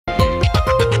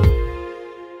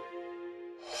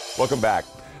Welcome back.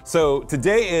 So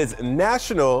today is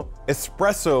National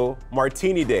Espresso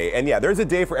Martini Day. And yeah, there's a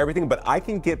day for everything, but I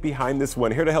can get behind this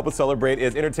one. Here to help us celebrate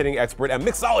is entertaining expert and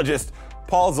mixologist,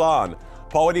 Paul Zahn.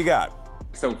 Paul, what do you got?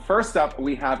 So first up,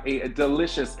 we have a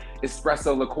delicious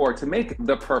espresso liqueur to make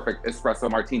the perfect espresso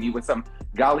martini with some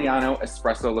Galliano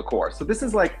espresso liqueur. So this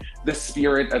is like the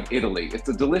spirit of Italy. It's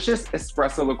a delicious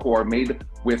espresso liqueur made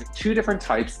with two different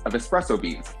types of espresso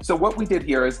beans. So what we did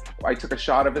here is I took a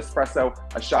shot of espresso,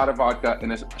 a shot of vodka,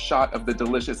 and a shot of the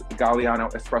delicious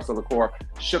Galliano espresso liqueur,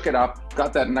 shook it up,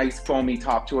 got that nice foamy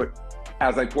top to it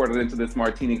as I poured it into this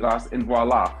martini glass, and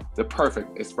voila, the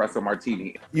perfect espresso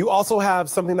martini. You also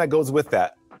have something that goes with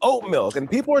that. Oat milk, and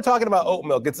people are talking about oat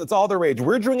milk. It's all the rage.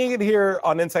 We're drinking it here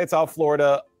on Inside South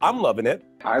Florida. I'm loving it.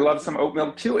 I love some oat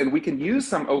milk too, and we can use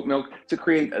some oat milk to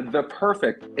create the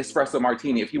perfect espresso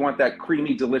martini if you want that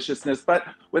creamy deliciousness, but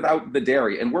without the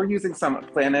dairy. And we're using some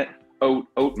Planet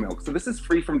oat milk. So this is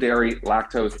free from dairy,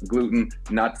 lactose, gluten,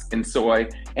 nuts, and soy.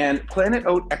 And Planet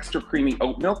Oat Extra Creamy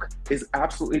Oat Milk is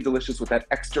absolutely delicious with that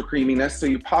extra creaminess. So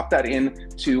you pop that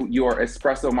into your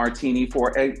espresso martini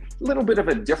for a little bit of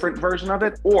a different version of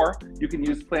it, or you can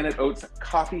use Planet Oat's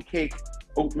Coffee Cake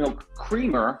Oat Milk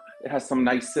Creamer. It has some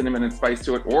nice cinnamon and spice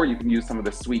to it, or you can use some of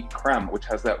the sweet creme, which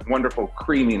has that wonderful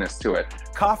creaminess to it.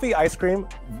 Coffee ice cream,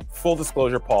 full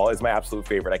disclosure, Paul, is my absolute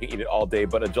favorite. I can eat it all day,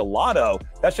 but a gelato,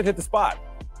 that should hit the spot.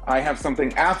 I have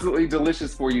something absolutely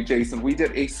delicious for you, Jason. We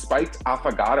did a spiked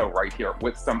affogato right here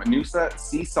with some Noosa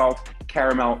sea salt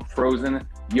caramel frozen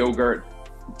yogurt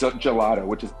gelato,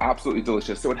 which is absolutely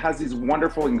delicious. So it has these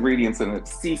wonderful ingredients in it: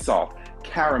 sea salt,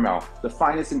 caramel, the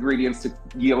finest ingredients to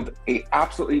yield a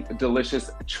absolutely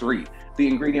delicious treat. The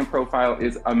ingredient profile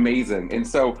is amazing. And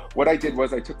so what I did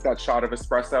was I took that shot of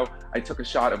espresso, I took a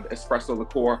shot of espresso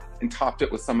liqueur and topped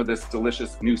it with some of this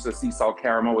delicious Noosa sea salt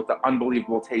caramel with the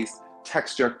unbelievable taste,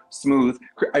 texture, smooth.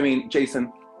 I mean,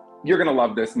 Jason, you're gonna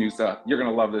love this Noosa. You're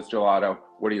gonna love this gelato.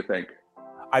 What do you think?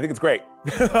 I think it's great.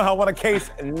 I want a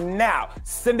case now.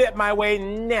 Send it my way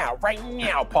now, right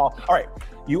now, Paul. All right,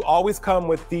 you always come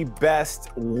with the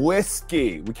best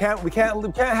whiskey. We can't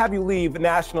have you leave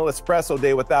National Espresso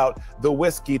Day without the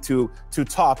whiskey to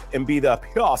top and be the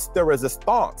pièce de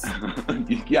résistance.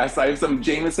 Yes, I have some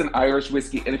Jameson Irish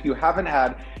whiskey, and if you haven't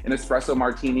had an espresso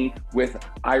martini with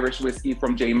Irish whiskey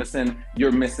from Jameson,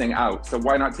 you're missing out. So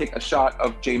why not take a shot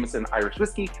of Jameson Irish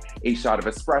whiskey, a shot of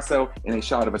espresso, and a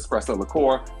shot of espresso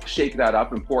liqueur, shake that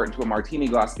up and pour it into a martini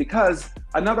glass, because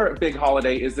another big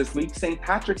holiday is this week, St.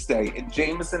 Patrick's Day, and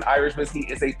Jameson Irish whiskey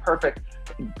is a perfect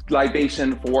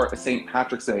libation for St.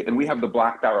 Patrick's Day. And we have the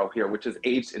black barrel here, which is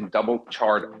aged in double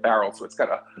charred barrel. So it's got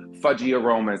a fudgy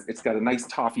aromas, it's got a nice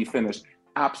toffee finish.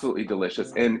 Absolutely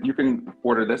delicious. And you can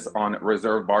order this on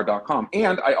reservebar.com.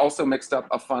 And I also mixed up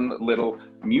a fun little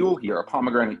mule here, a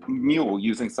pomegranate mule,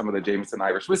 using some of the Jameson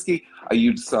Irish whiskey. I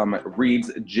used some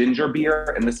Reed's ginger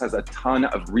beer, and this has a ton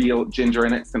of real ginger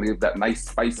in it. It's going to give that nice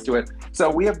spice to it.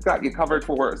 So we have got you covered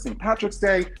for St. Patrick's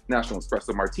Day, National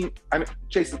Espresso Martini. I mean,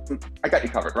 Jason, I got you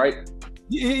covered, right?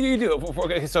 You do.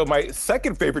 Okay, so my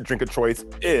second favorite drink of choice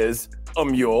is a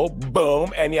mule.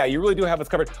 Boom. And yeah, you really do have us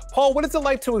covered. Paul, what is it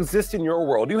like to exist in your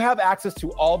world? You have access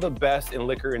to all the best in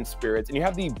liquor and spirits, and you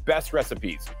have the best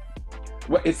recipes.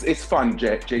 Well, it's fun,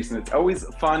 Jason. It's always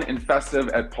fun and festive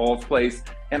at Paul's place.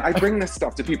 And I bring this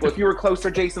stuff to people. If you were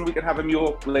closer, Jason, we could have a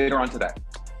mule later on today.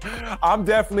 I'm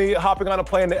definitely hopping on a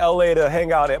plane to LA to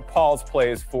hang out at Paul's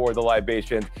place for the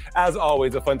libations. As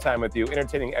always, a fun time with you.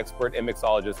 Entertaining expert and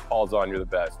mixologist, Paul Zahn, you're the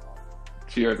best.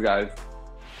 Cheers, guys.